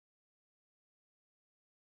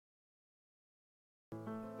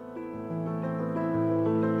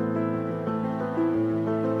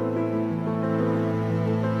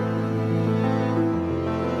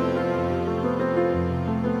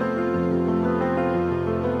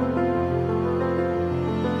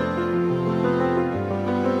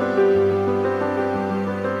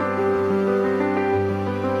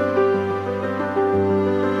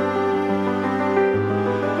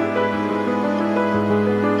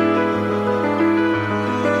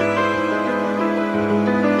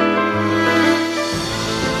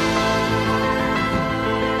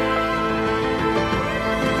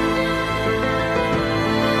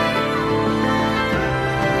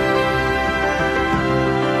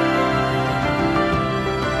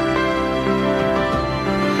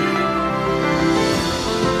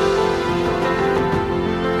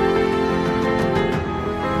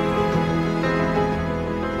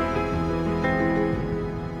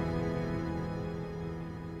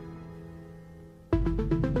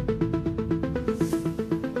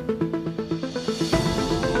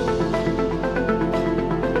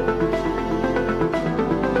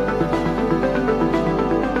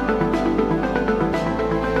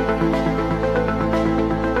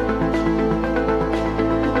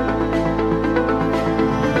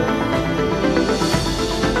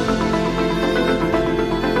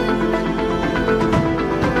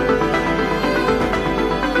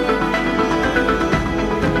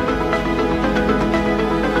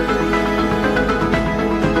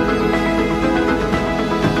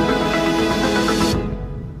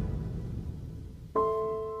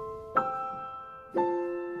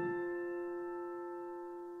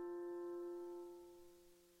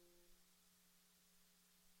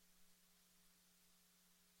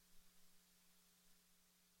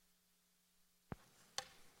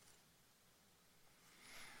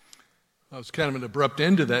That was kind of an abrupt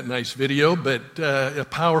end to that nice video, but a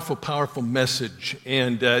powerful, powerful message.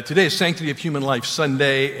 And today is Sanctity of Human Life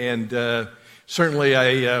Sunday, and certainly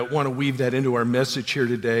I want to weave that into our message here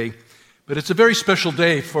today. But it's a very special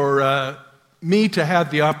day for me to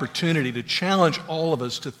have the opportunity to challenge all of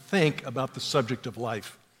us to think about the subject of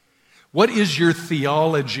life. What is your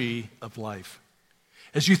theology of life?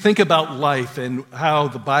 As you think about life and how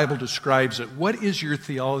the Bible describes it, what is your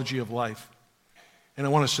theology of life? And I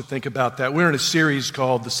want us to think about that. We're in a series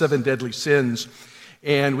called The Seven Deadly Sins,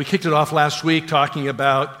 and we kicked it off last week talking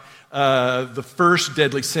about the first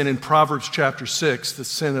deadly sin in Proverbs chapter 6, the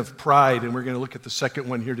sin of pride, and we're going to look at the second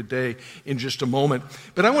one here today in just a moment.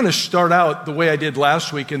 But I want to start out the way I did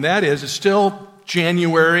last week, and that is, it's still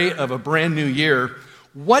January of a brand new year.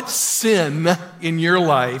 What sin in your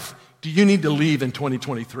life do you need to leave in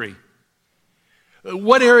 2023?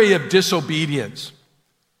 What area of disobedience?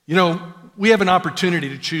 You know, we have an opportunity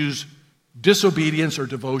to choose disobedience or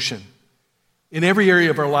devotion in every area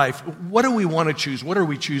of our life. What do we want to choose? What are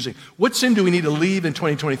we choosing? What sin do we need to leave in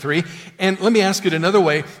 2023? And let me ask it another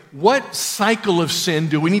way. What cycle of sin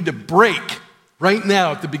do we need to break right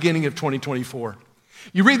now at the beginning of 2024?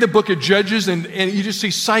 You read the book of Judges and you just see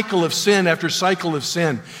cycle of sin after cycle of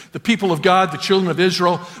sin. The people of God, the children of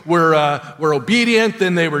Israel, were obedient,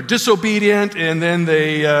 then they were disobedient, and then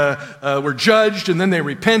they were judged, and then they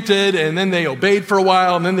repented, and then they obeyed for a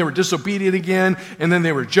while, and then they were disobedient again, and then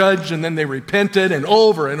they were judged, and then they repented, and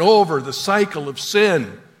over the cycle of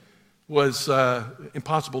sin was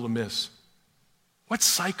impossible to miss. What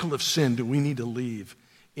cycle of sin do we need to leave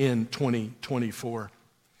in 2024?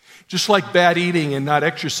 Just like bad eating and not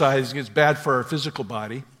exercising is bad for our physical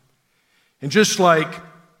body, and just like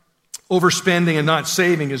overspending and not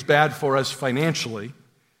saving is bad for us financially,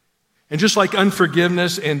 and just like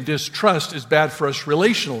unforgiveness and distrust is bad for us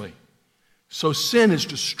relationally, so sin is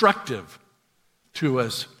destructive to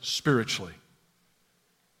us spiritually.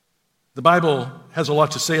 The Bible has a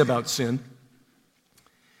lot to say about sin.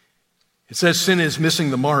 It says sin is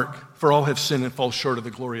missing the mark, for all have sinned and fall short of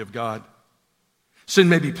the glory of God. Sin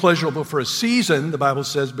may be pleasurable for a season, the Bible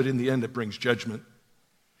says, but in the end it brings judgment.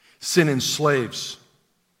 Sin enslaves,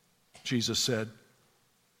 Jesus said.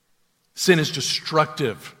 Sin is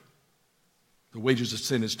destructive. The wages of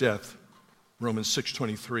sin is death, Romans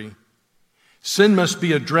 6:23. Sin must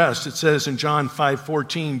be addressed. It says in John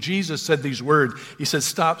 5:14, Jesus said these words. He said,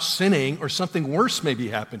 stop sinning or something worse may be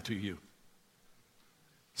happened to you.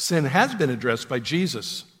 Sin has been addressed by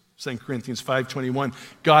Jesus. 2 Corinthians 5:21,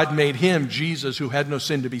 God made him, Jesus, who had no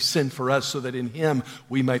sin, to be sin for us, so that in him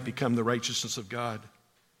we might become the righteousness of God.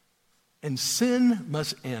 And sin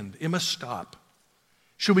must end. It must stop.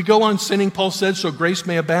 Should we go on sinning, Paul said, so grace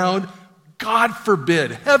may abound? God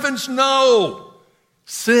forbid. Heavens no!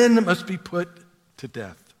 Sin must be put to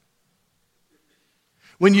death.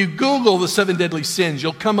 When you Google the seven deadly sins,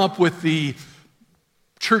 you'll come up with the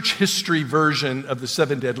church history version of the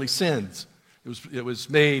seven deadly sins. It was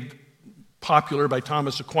made popular by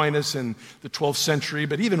Thomas Aquinas in the 12th century,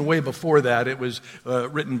 but even way before that, it was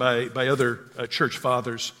written by other church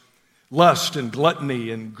fathers. Lust and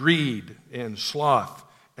gluttony and greed and sloth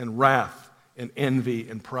and wrath and envy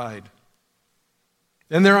and pride.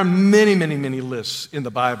 And there are many, many, many lists in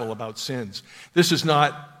the Bible about sins. This is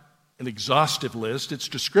not an exhaustive list. It's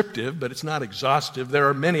descriptive, but it's not exhaustive. There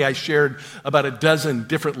are many. I shared about a dozen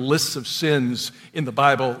different lists of sins in the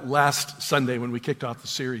Bible last Sunday when we kicked off the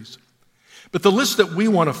series. But the list that we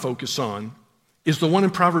want to focus on is the one in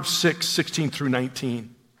Proverbs 6:16 through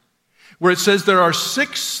 19, where it says there are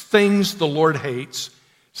 6 things the Lord hates,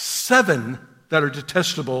 7 that are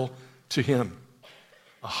detestable to him.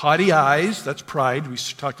 A haughty eyes, that's pride. We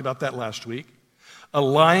talked about that last week. A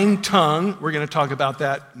lying tongue, we're going to talk about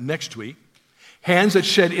that next week. Hands that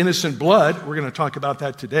shed innocent blood, we're going to talk about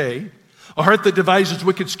that today. A heart that devises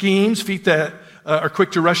wicked schemes, feet that are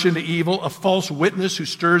quick to rush into evil, a false witness who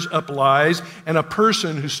stirs up lies, and a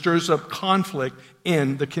person who stirs up conflict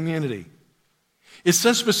in the community. It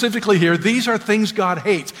says specifically here, these are things God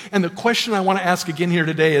hates. And the question I want to ask again here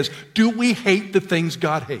today is, do we hate the things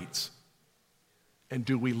God hates? And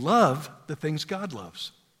do we love the things God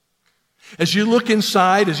loves? As you look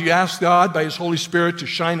inside, as you ask God by his Holy Spirit to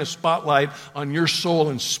shine a spotlight on your soul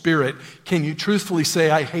and spirit, can you truthfully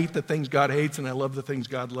say, I hate the things God hates and I love the things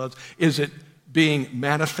God loves? Is it being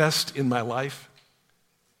manifest in my life?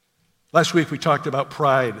 Last week we talked about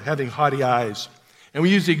pride, having haughty eyes. And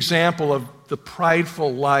we used the example of the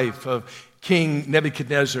prideful life of King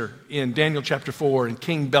Nebuchadnezzar in Daniel chapter 4 and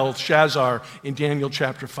King Belshazzar in Daniel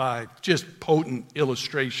chapter 5. Just potent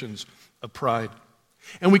illustrations of pride.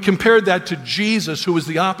 And we compared that to Jesus, who was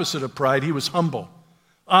the opposite of pride. He was humble,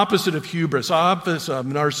 Opposite of hubris, opposite of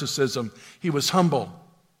narcissism, he was humble.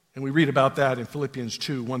 And we read about that in Philippians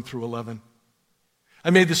 2, 1 through 11. I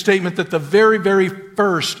made the statement that the very, very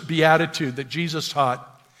first beatitude that Jesus taught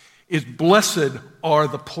is blessed are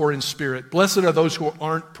the poor in spirit. Blessed are those who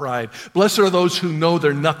aren't proud. Blessed are those who know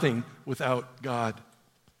they're nothing without God.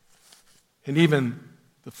 And even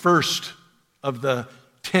the first of the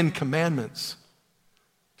 10 commandments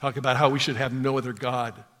talk about how we should have no other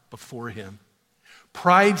God before him.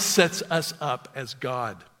 Pride sets us up as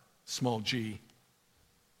God, small g.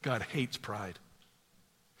 God hates pride.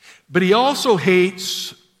 But he also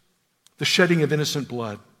hates the shedding of innocent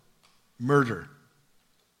blood, murder.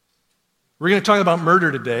 We're going to talk about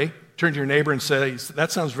murder today. Turn to your neighbor and say,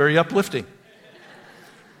 that sounds very uplifting.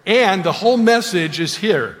 And the whole message is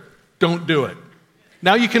here. Don't do it.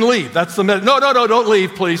 Now you can leave. That's the message. No, don't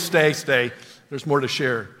leave. Please stay. There's more to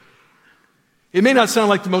share. It may not sound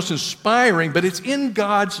like the most inspiring, but it's in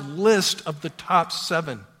God's list of the top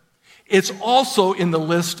 7. It's also in the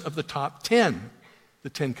list of the top 10, the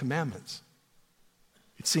 10 commandments.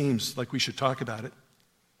 It seems like we should talk about it.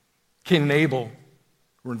 Cain and Abel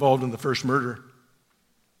were involved in the first murder.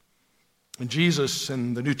 And Jesus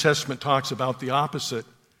in the New Testament talks about the opposite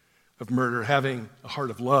of murder, having a heart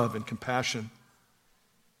of love and compassion.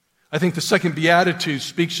 I think the second beatitude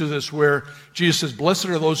speaks to this, where Jesus says, blessed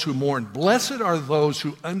are those who mourn. Blessed are those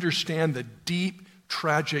who understand the deep,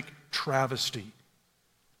 tragic travesty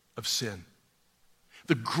of sin,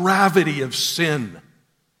 the gravity of sin.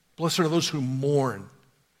 Blessed are those who mourn,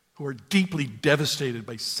 who are deeply devastated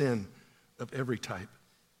by sin of every type.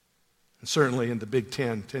 And certainly in the big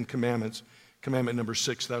 10 commandments, commandment number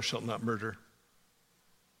 6, thou shalt not murder.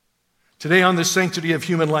 Today on this Sanctity of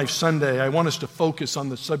Human Life Sunday, I want us to focus on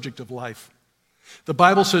the subject of life. The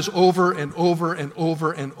Bible says over and over and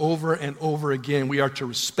over and over and over again, we are to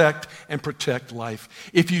respect and protect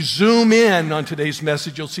life. If you zoom in on today's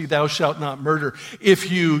message, you'll see thou shalt not murder.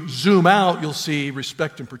 If you zoom out, you'll see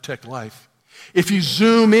respect and protect life. If you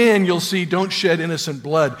zoom in, you'll see don't shed innocent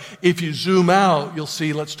blood. If you zoom out, you'll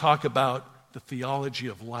see let's talk about the theology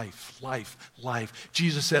of life.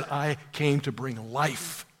 Jesus said, I came to bring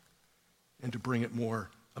life and to bring it more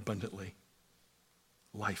abundantly.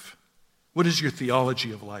 Life. What is your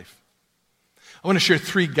theology of life? I want to share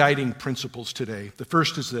 3 guiding principles today. The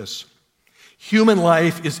first is this: human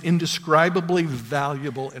life is indescribably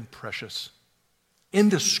valuable and precious.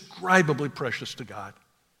 Indescribably precious to God.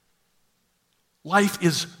 Life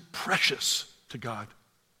is precious to God.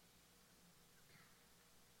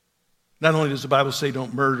 Not only does the Bible say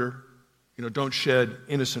don't murder, don't shed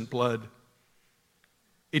innocent blood,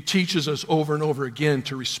 it teaches us over and over again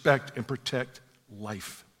to respect and protect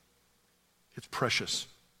life. It's precious.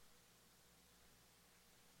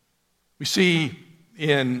 We see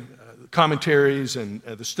in commentaries and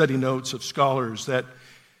the study notes of scholars that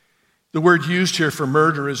the word used here for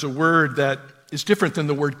murder is a word that is different than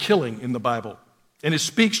the word killing in the Bible. And it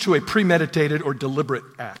speaks to a premeditated or deliberate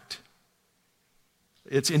act.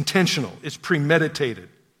 It's intentional, it's premeditated,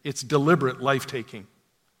 it's deliberate life-taking.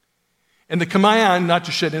 And the command not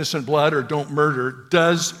to shed innocent blood or don't murder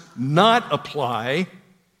does not apply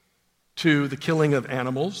to the killing of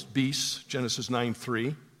animals, beasts, Genesis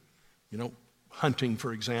 9:3, hunting,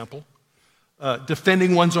 for example.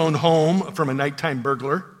 Defending one's own home from a nighttime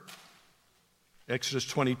burglar, Exodus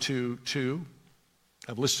 22:2.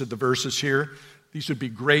 I've listed the verses here. These would be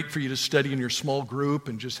great for you to study in your small group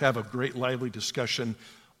and just have a great lively discussion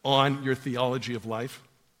on your theology of life.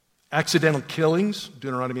 Accidental killings,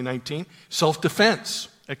 Deuteronomy 19. Self-defense,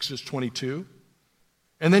 Exodus 22.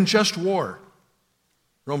 And then just war,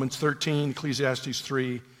 Romans 13, Ecclesiastes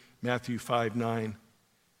 3, Matthew 5:9.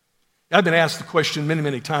 I've been asked the question many,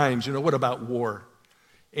 many times, what about war?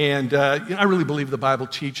 And I really believe the Bible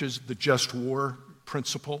teaches the just war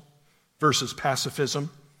principle versus pacifism.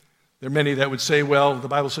 There are many that would say, well, the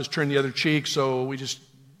Bible says turn the other cheek, so we just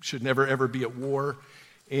should never, ever be at war.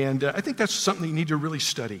 And I think that's something you need to really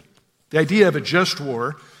study. The idea of a just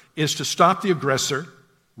war is to stop the aggressor,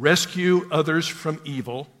 rescue others from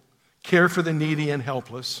evil, care for the needy and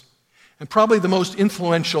helpless. And probably the most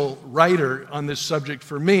influential writer on this subject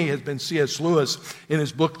for me has been C.S. Lewis in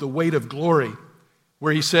his book, The Weight of Glory,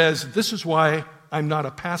 where he says, this is why I'm not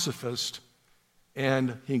a pacifist,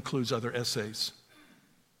 and he includes other essays.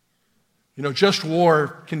 Just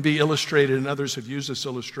war can be illustrated, and others have used this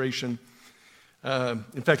illustration.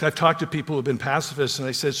 In fact, I've talked to people who have been pacifists, and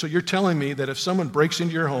I said, so you're telling me that if someone breaks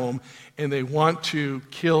into your home and they want to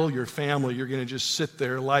kill your family, you're going to just sit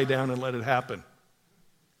there, lie down, and let it happen?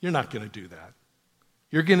 You're not going to do that.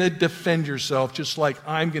 You're going to defend yourself just like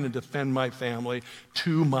I'm going to defend my family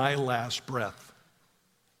to my last breath.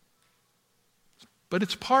 but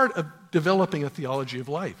it's part of developing a theology of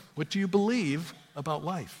life. What do you believe about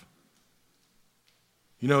life?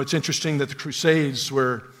 You know, it's interesting that the Crusades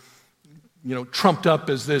were, trumped up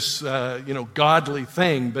as this, godly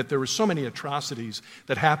thing, but there were so many atrocities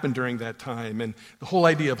that happened during that time. And the whole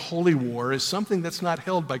idea of holy war is something that's not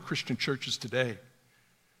held by Christian churches today.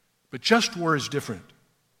 But just war is different.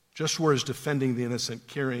 Just war is defending the innocent,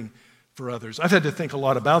 caring for others. I've had to think a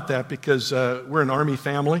lot about that because we're an Army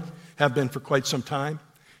family, have been for quite some time.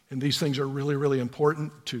 And these things are really, really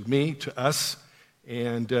important to me, to us.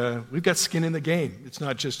 And we've got skin in the game. It's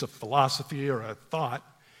not just a philosophy or a thought.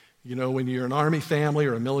 You know, when you're an Army family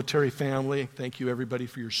or a military family, thank you everybody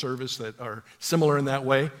for your service that are similar in that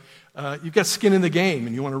way, you've got skin in the game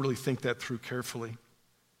and you want to really think that through carefully.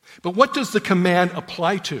 But what does the command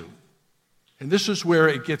apply to? And this is where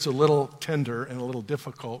it gets a little tender and a little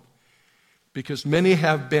difficult because many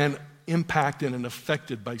have been impacted and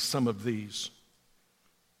affected by some of these.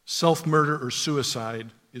 Self-murder or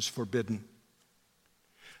suicide is forbidden.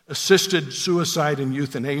 Assisted suicide and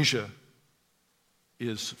euthanasia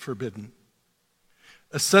is forbidden.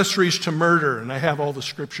 Accessories to murder, and I have all the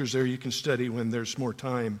scriptures there you can study when there's more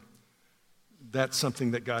time. That's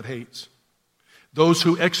something that God hates. Those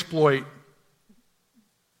who exploit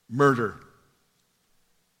murder,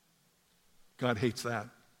 God hates that.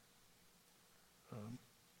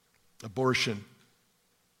 Abortion.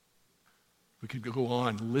 We could go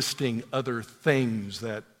on listing other things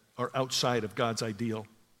that are outside of God's ideal.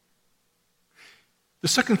 The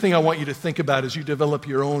second thing I want you to think about as you develop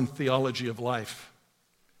your own theology of life,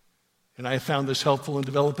 and I have found this helpful in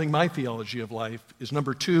developing my theology of life, is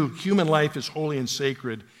number 2, human life is holy and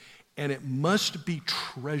sacred, and it must be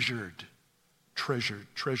treasured.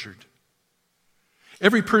 Treasured.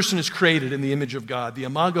 Every person is created in the image of God. The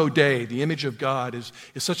Imago Dei, the image of God, is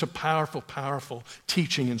such a powerful, powerful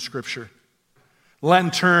teaching in Scripture. The Latin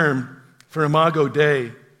term for Imago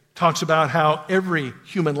Dei talks about how every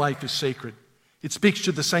human life is sacred. It speaks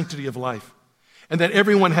to the sanctity of life, and that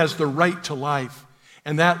everyone has the right to life,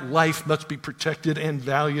 and that life must be protected and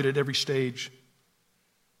valued at every stage.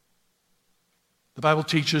 The Bible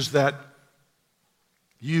teaches that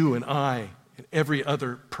you and I and every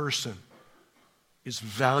other person is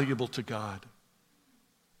valuable to God.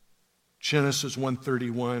 Genesis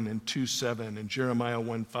 1:31 and 2:7 and Jeremiah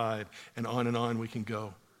 1:5 and on we can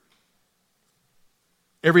go.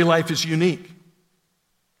 Every life is unique,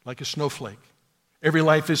 like a snowflake. Every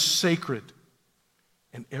life is sacred,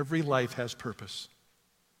 and every life has purpose.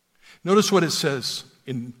 Notice what it says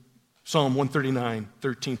in Psalm 139,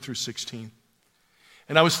 13 through 16.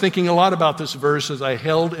 And I was thinking a lot about this verse as I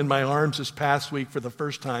held in my arms this past week for the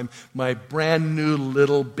first time my brand new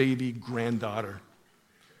little baby granddaughter.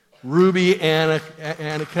 Ruby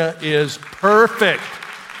Annika is perfect.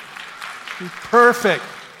 She's perfect.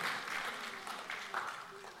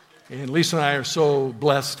 And Lisa and I are so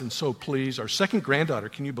blessed and so pleased. Our second granddaughter,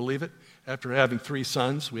 can you believe it? After having 3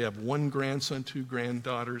 sons, we have 1 grandson, 2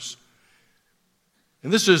 granddaughters.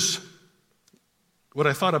 And this is what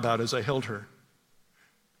I thought about as I held her.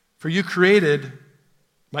 For you created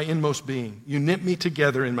my inmost being. You knit me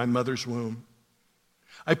together in my mother's womb.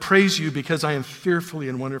 I praise you because I am fearfully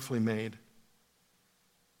and wonderfully made.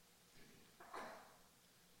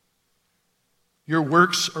 Your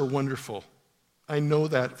works are wonderful. I know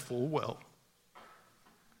that full well.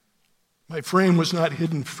 My frame was not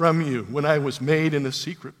hidden from you when I was made in a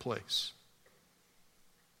secret place.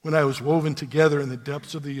 When I was woven together in the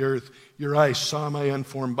depths of the earth, your eyes saw my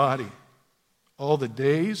unformed body. All the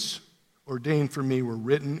days ordained for me were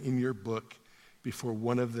written in your book before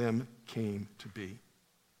one of them came to be.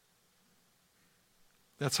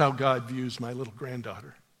 That's how God views my little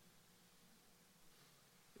granddaughter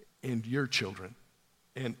and your children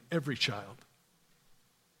and every child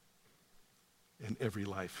and every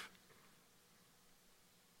life.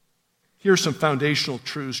 Here are some foundational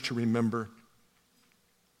truths to remember.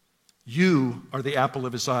 You are the apple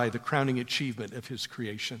of his eye, the crowning achievement of his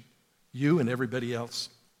creation. You and everybody else.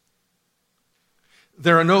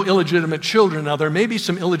 There are no illegitimate children. Now, there may be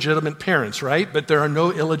some illegitimate parents, right? But there are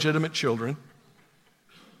no illegitimate children.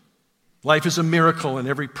 Life is a miracle, and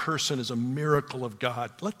every person is a miracle of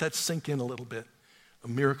God. Let that sink in a little bit. A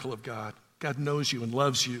miracle of God. God knows you and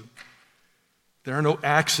loves you. There are no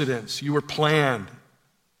accidents. You were planned.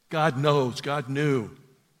 God knows, God knew,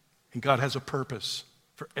 and God has a purpose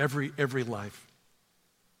for every life.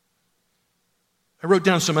 I wrote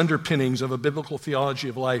down some underpinnings of a biblical theology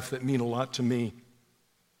of life that mean a lot to me.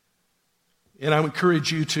 And I would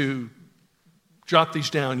encourage you to jot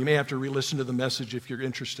these down. You may have to re-listen to the message if you're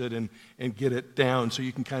interested and get it down so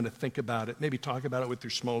you can kind of think about it. Maybe talk about it with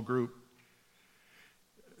your small group.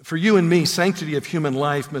 For you and me, sanctity of human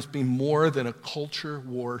life must be more than a culture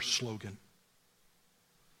war slogan.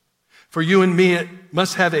 For you and me, it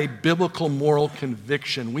must have a biblical moral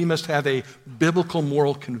conviction. We must have a biblical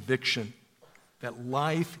moral conviction that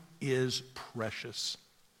life is precious,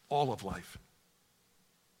 all of life.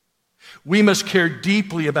 We must care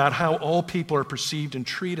deeply about how all people are perceived and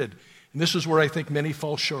treated. And this is where I think many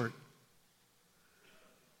fall short.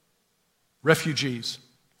 Refugees,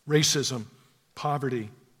 racism, poverty,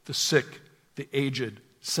 the sick, the aged,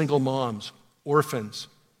 single moms, orphans,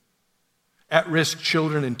 at-risk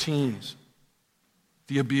children and teens,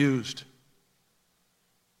 the abused.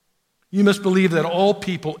 You must believe that all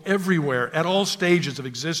people everywhere, at all stages of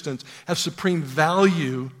existence, have supreme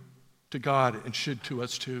value to God and should to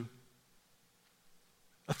us too.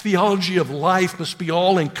 A theology of life must be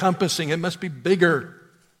all-encompassing. It must be bigger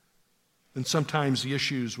than sometimes the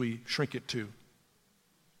issues we shrink it to.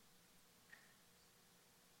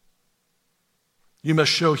 You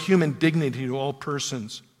must show human dignity to all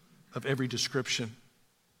persons of every description.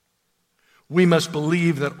 We must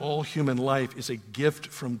believe that all human life is a gift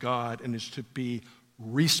from God and is to be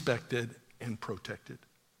respected and protected.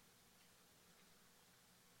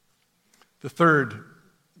 The third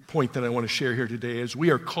point that I want to share here today is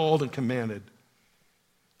we are called and commanded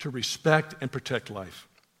to respect and protect life.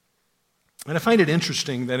 And I find it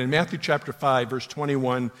interesting that in Matthew chapter 5, verse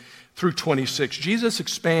 21 through 26, Jesus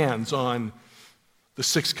expands on the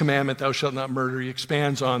sixth commandment, thou shalt not murder. He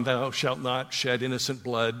expands on thou shalt not shed innocent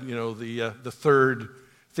blood, the third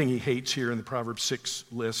thing he hates here in the Proverbs 6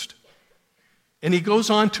 list. And he goes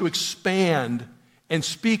on to expand and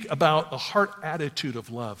speak about the heart attitude of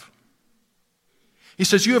love. He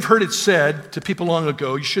says, you have heard it said to people long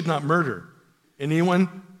ago, you should not murder.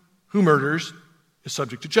 Anyone who murders is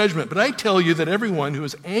subject to judgment. But I tell you that everyone who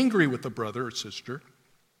is angry with a brother or sister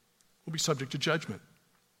will be subject to judgment.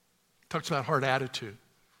 Talks about heart attitude.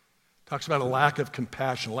 Talks about a lack of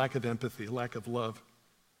compassion, a lack of empathy, a lack of love.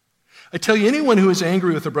 I tell you, anyone who is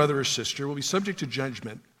angry with a brother or sister will be subject to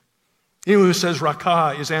judgment. Anyone who says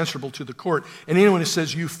rakah is answerable to the court, and anyone who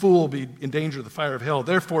says you fool will be in danger of the fire of hell.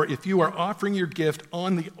 Therefore, if you are offering your gift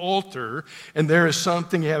on the altar and there is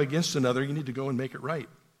something you have against another, you need to go and make it right.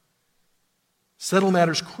 Settle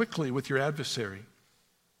matters quickly with your adversary.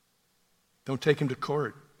 Don't take him to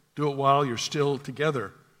court. Do it while you're still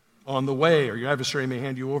together on the way, or your adversary may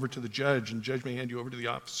hand you over to the judge, and the judge may hand you over to the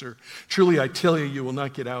officer. Truly, I tell you, you will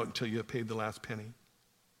not get out until you have paid the last penny.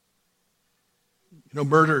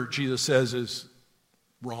 Murder, Jesus says, is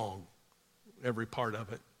wrong, every part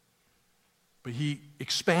of it. But he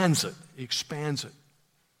expands it. He expands it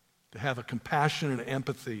to have a compassion and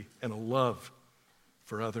empathy and a love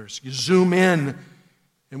for others. You zoom in,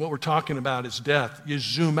 and what we're talking about is death. You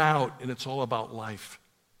zoom out, and it's all about life.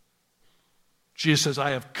 Jesus says,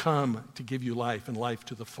 I have come to give you life and life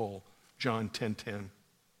to the full. John 10:10.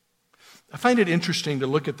 I find it interesting to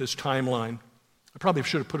look at this timeline. I probably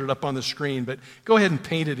should have put it up on the screen, but go ahead and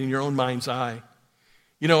paint it in your own mind's eye.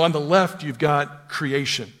 On the left, you've got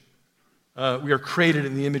creation. We are created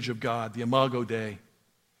in the image of God, the Imago Dei.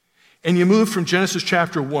 And you move from Genesis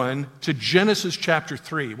chapter 1 to Genesis chapter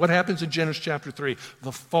 3. What happens in Genesis chapter 3?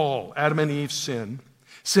 The fall, Adam and Eve sin.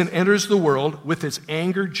 Sin enters the world with its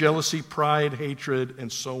anger, jealousy, pride, hatred,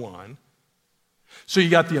 and so on. So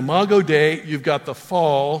you got the Imago Dei, you've got the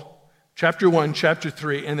fall, chapter 1, chapter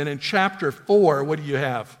 3, and then in chapter 4, what do you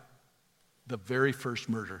have? The very first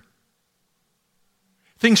murder.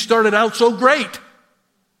 Things started out so great.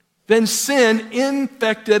 Then sin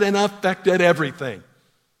infected and affected everything.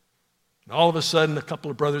 And all of a sudden, a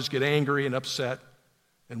couple of brothers get angry and upset,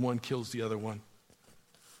 and one kills the other one.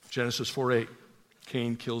 Genesis 4:8,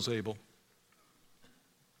 Cain kills Abel.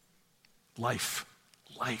 Life,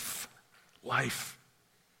 life, life.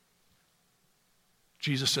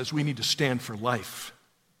 Jesus says we need to stand for life.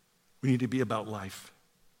 We need to be about life.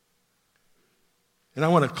 And I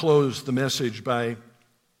want to close the message by,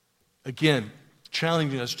 again,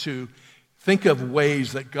 challenging us to think of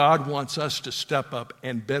ways that God wants us to step up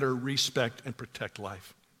and better respect and protect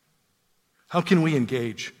life. How can we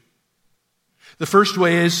engage? The first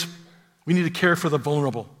way is we need to care for the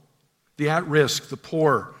vulnerable, the at-risk, the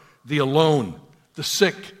poor, the alone, the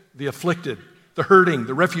sick, the afflicted, the hurting,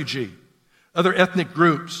 the refugee. Other ethnic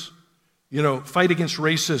groups, fight against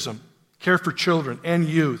racism, care for children and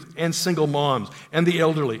youth and single moms and the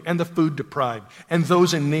elderly and the food deprived and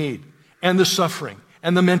those in need and the suffering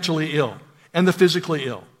and the mentally ill and the physically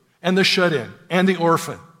ill and the shut-in and the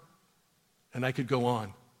orphan. And I could go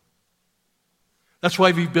on. That's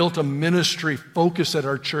why we built a ministry focus at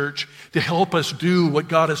our church to help us do what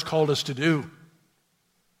God has called us to do.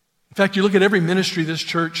 In fact, you look at every ministry this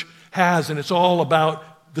church has, and it's all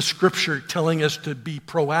about the Scripture telling us to be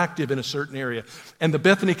proactive in a certain area. And the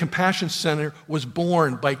Bethany Compassion Center was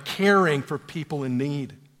born by caring for people in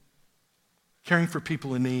need. Caring for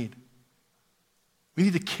people in need. We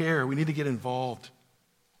need to care. We need to get involved.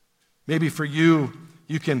 Maybe for you,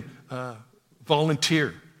 you can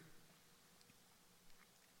volunteer.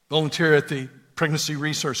 Volunteer at the Pregnancy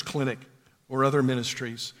Resource Clinic or other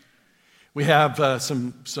ministries. We have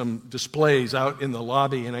some displays out in the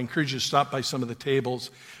lobby, and I encourage you to stop by some of the tables.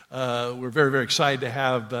 We're very, very excited to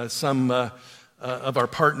have some of our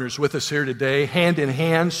partners with us here today. Hand in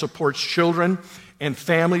Hand supports children and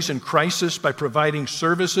families in crisis by providing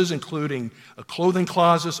services including clothing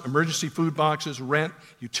closets, emergency food boxes, rent,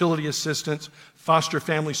 utility assistance, foster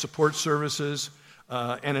family support services,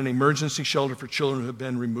 and an emergency shelter for children who have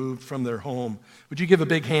been removed from their home. Would you give a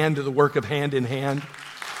big hand to the work of Hand in Hand?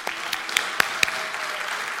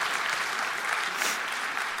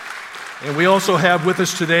 And we also have with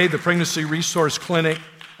us today the Pregnancy Resource Clinic,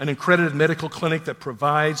 an accredited medical clinic that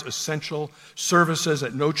provides essential services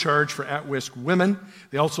at no charge for at-risk women.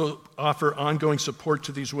 They also offer ongoing support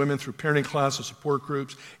to these women through parenting classes, support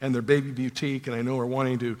groups, and their baby boutique. And I know we're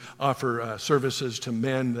wanting to offer services to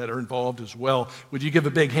men that are involved as well. Would you give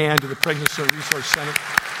a big hand to the Pregnancy Resource Center?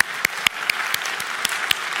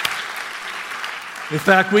 In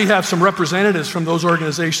fact, we have some representatives from those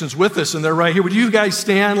organizations with us, and they're right here. Would you guys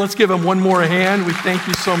stand? Let's give them one more hand. We thank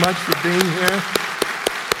you so much for being here.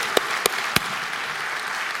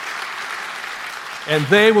 And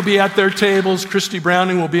they will be at their tables. Christy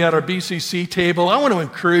Browning will be at our BCC table. I want to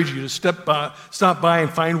encourage you to stop by and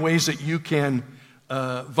find ways that you can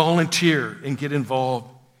volunteer and get involved.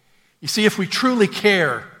 You see, if we truly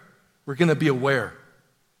care, we're going to be aware.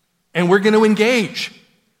 And we're going to engage.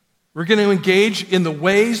 We're going to engage in the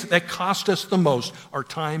ways that cost us the most, our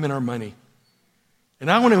time and our money. And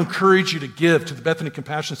I want to encourage you to give to the Bethany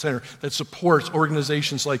Compassion Center that supports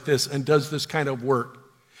organizations like this and does this kind of work.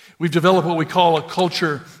 We've developed what we call a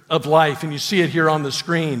culture of life, and you see it here on the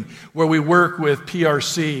screen, where we work with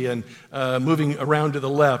PRC and moving around to the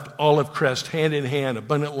left, Olive Crest, Hand in Hand,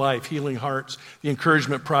 Abundant Life, Healing Hearts, the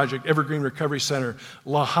Encouragement Project, Evergreen Recovery Center,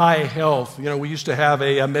 LaHaye Health. You know, we used to have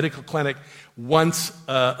a medical clinic once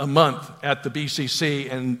a month at the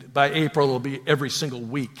BCC, and by April it'll be every single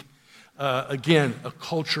week. Again, a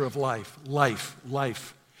culture of life.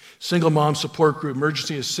 Single Mom Support Group,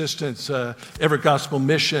 Emergency Assistance, Everett Gospel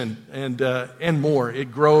Mission, and more.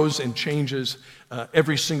 It grows and changes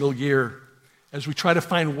every single year as we try to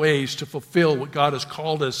find ways to fulfill what God has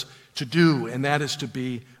called us to do, and that is to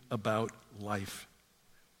be about life.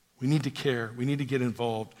 We need to care. We need to get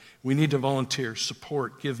involved. We need to volunteer,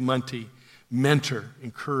 support, give money, mentor,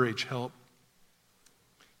 encourage, help.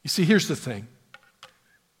 You see, here's the thing.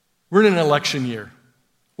 We're in an election year.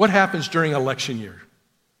 What happens during election year?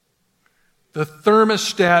 The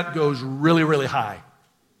thermostat goes really, really high.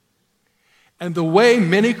 And the way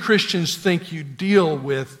many Christians think you deal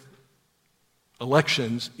with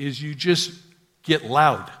elections is you just get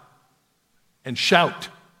loud and shout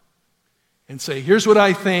and say, here's what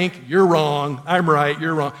I think, you're wrong, I'm right,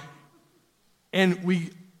 you're wrong. And we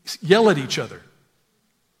yell at each other.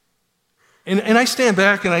 And I stand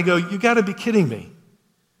back and I go, you got to be kidding me.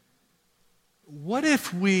 What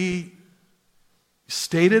if we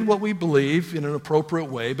stated what we believe in an appropriate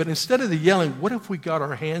way, but instead of the yelling, what if we got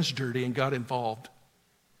our hands dirty and got involved?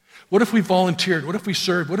 What if we volunteered? What if we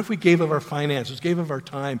served? What if we gave of our finances, gave of our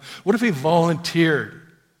time? What if we volunteered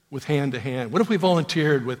with Hand to Hand? What if we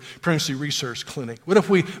volunteered with Pregnancy Resource Clinic? What if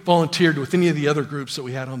we volunteered with any of the other groups that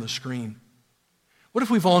we had on the screen? What if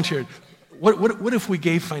we volunteered? What if we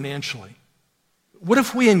gave financially? What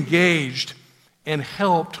if we engaged and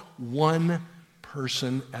helped one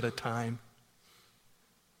person at a time?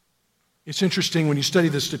 It's interesting when you study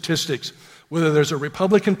the statistics, whether there's a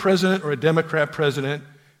Republican president or a Democrat president,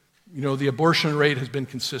 you know, the abortion rate has been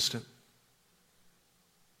consistent.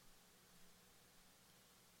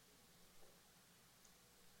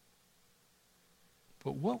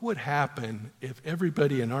 But what would happen if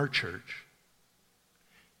everybody in our church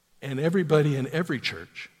and everybody in every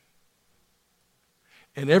church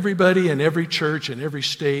and everybody in every church in every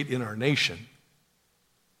state in our nation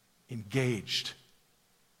engaged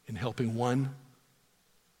in helping one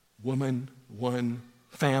woman, one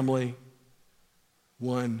family,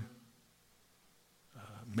 one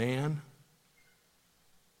man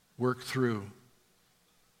work through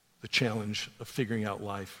the challenge of figuring out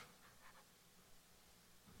life?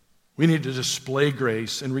 We need to display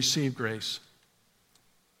grace and receive grace.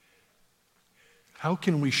 How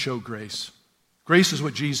can we show grace? Grace is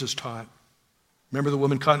what Jesus taught. Remember the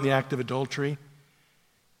woman caught in the act of adultery?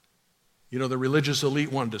 You know, the religious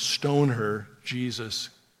elite wanted to stone her. Jesus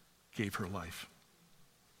gave her life.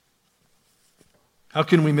 How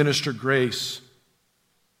can we minister grace?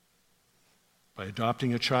 By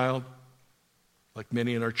adopting a child, like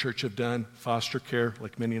many in our church have done, foster care,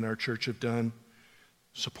 like many in our church have done,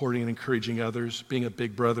 supporting and encouraging others, being a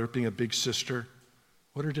big brother, being a big sister.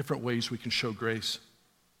 What are different ways we can show grace?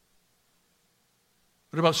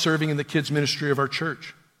 What about serving in the kids' ministry of our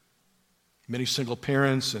church? Many single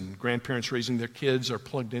parents and grandparents raising their kids are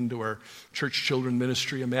plugged into our church children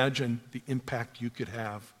ministry. Imagine the impact you could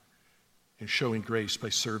have in showing grace by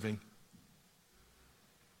serving.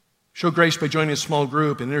 Show grace by joining a small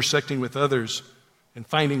group and intersecting with others and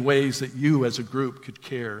finding ways that you as a group could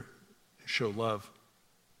care and show love.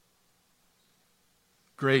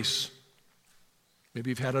 Grace. Maybe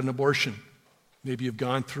you've had an abortion. Maybe you've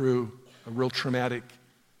gone through a real traumatic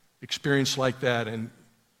experience like that and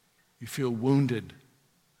you feel wounded.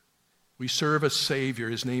 We serve a Savior.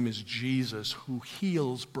 His name is Jesus, who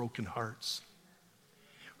heals broken hearts,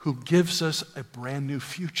 who gives us a brand new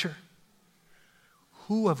future.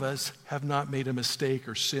 Who of us have not made a mistake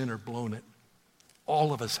or sin or blown it?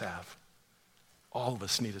 All of us have. All of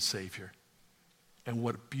us need a Savior. And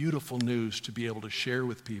what beautiful news to be able to share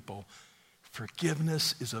with people.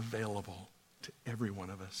 Forgiveness is available to every one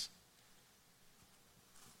of us.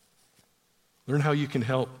 Learn how you can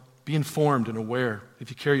help. Be informed and aware. If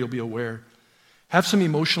you care, you'll be aware. Have some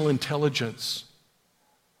emotional intelligence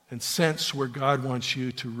and sense where God wants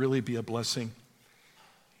you to really be a blessing.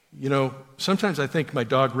 You know, sometimes I think my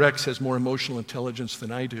dog Rex has more emotional intelligence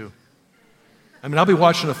than I do. I mean, I'll be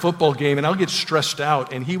watching a football game and I'll get stressed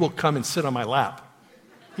out and he will come and sit on my lap.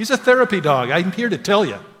 He's a therapy dog, I'm here to tell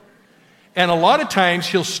you. And a lot of times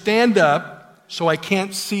he'll stand up so I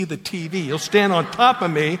can't see the TV. He'll stand on top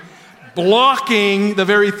of me, blocking the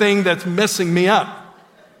very thing that's messing me up.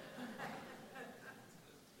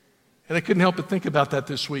 And I couldn't help but think about that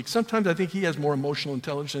this week. Sometimes I think he has more emotional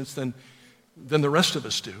intelligence than the rest of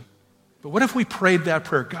us do. But what if we prayed that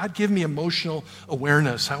prayer? God, give me emotional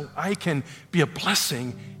awareness, how I can be a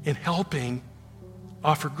blessing in helping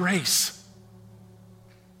offer grace.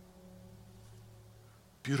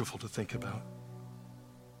 Beautiful to think about.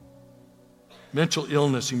 Mental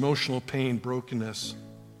illness, emotional pain, brokenness,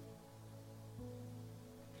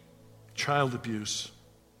 child abuse.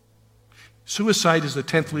 Suicide is the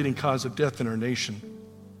 10th leading cause of death in our nation.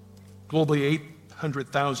 Globally,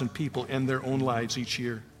 800,000 people end their own lives each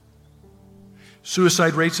year.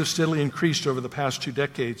 Suicide rates have steadily increased over the past 2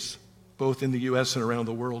 decades, both in the U.S. and around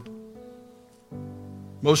the world.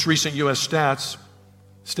 Most recent U.S. stats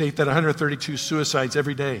state that 132 suicides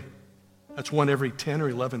every day. That's one every 10 or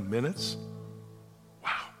 11 minutes. Wow.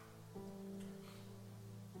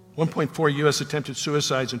 1.4 U.S. attempted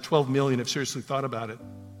suicides and 12 million have seriously thought about it.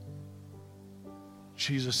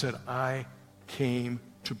 Jesus said, I came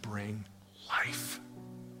to bring life.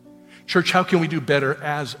 Church, how can we do better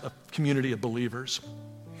as a community of believers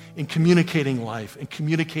in communicating life and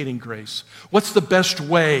communicating grace? What's the best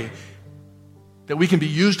way that we can be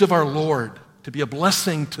used of our Lord to be a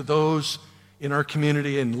blessing to those in our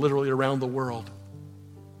community and literally around the world?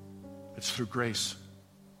 It's through grace.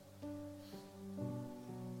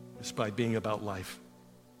 It's by being about life.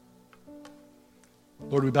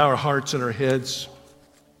 Lord, we bow our hearts and our heads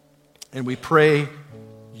and we pray,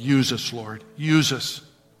 use us, Lord. Use us.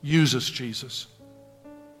 Use us, Jesus.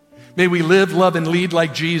 May we live, love, and lead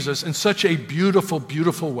like Jesus in such a beautiful,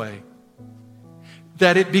 beautiful way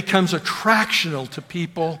that it becomes attractional to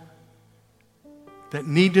people that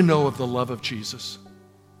need to know of the love of Jesus.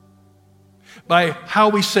 By how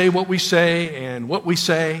we say what we say and what we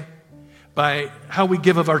say, by how we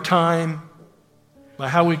give of our time, by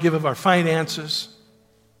how we give of our finances.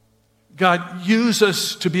 God, use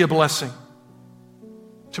us to be a blessing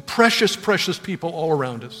to precious, precious people all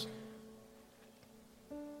around us.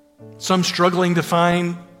 Some struggling to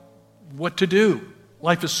find what to do.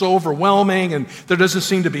 Life is so overwhelming and there doesn't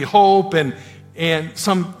seem to be hope, and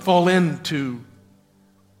some fall into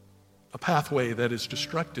a pathway that is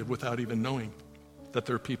destructive without even knowing that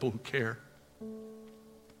there are people who care.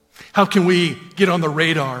 How can we get on the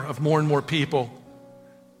radar of more and more people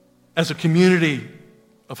as a community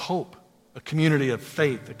of hope, a community of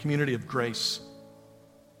faith, a community of grace,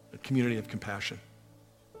 a community of compassion?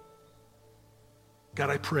 God,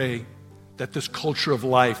 I pray that this culture of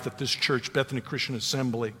life, that this church, Bethany Christian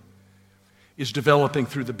Assembly, is developing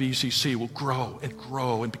through the BCC will grow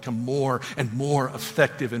and become more and more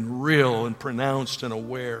effective and real and pronounced and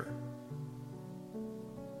aware.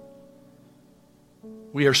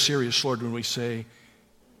 We are serious, Lord, when we say,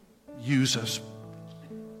 use us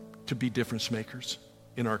to be difference makers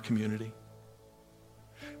in our community.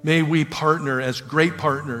 May we partner as great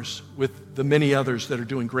partners with the many others that are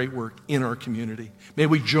doing great work in our community. May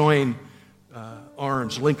we join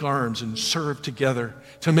arms, link arms, and serve together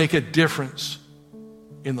to make a difference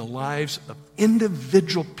in the lives of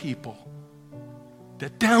individual people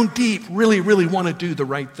that down deep really, really want to do the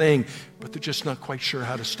right thing, but they're just not quite sure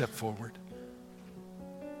how to step forward.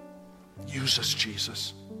 Use us,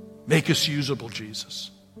 Jesus. Make us usable,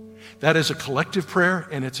 Jesus. That is a collective prayer,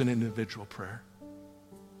 and it's an individual prayer.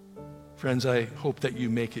 Friends, I hope that you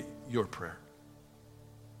make it your prayer.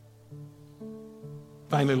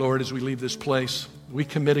 Finally, Lord, as we leave this place, we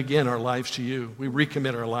commit again our lives to you. We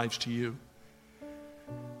recommit our lives to you.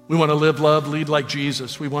 We want to live, love, lead like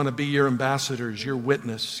Jesus. We want to be your ambassadors, your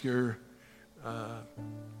witness, your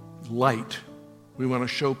light. We want to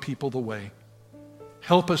show people the way.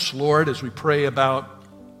 Help us, Lord, as we pray about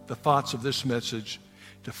the thoughts of this message,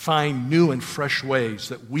 to find new and fresh ways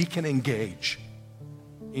that we can engage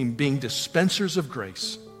in being dispensers of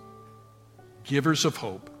grace, givers of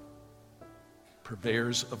hope,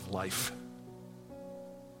 purveyors of life.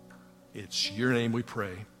 It's your name we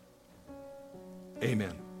pray.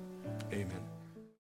 Amen. Amen.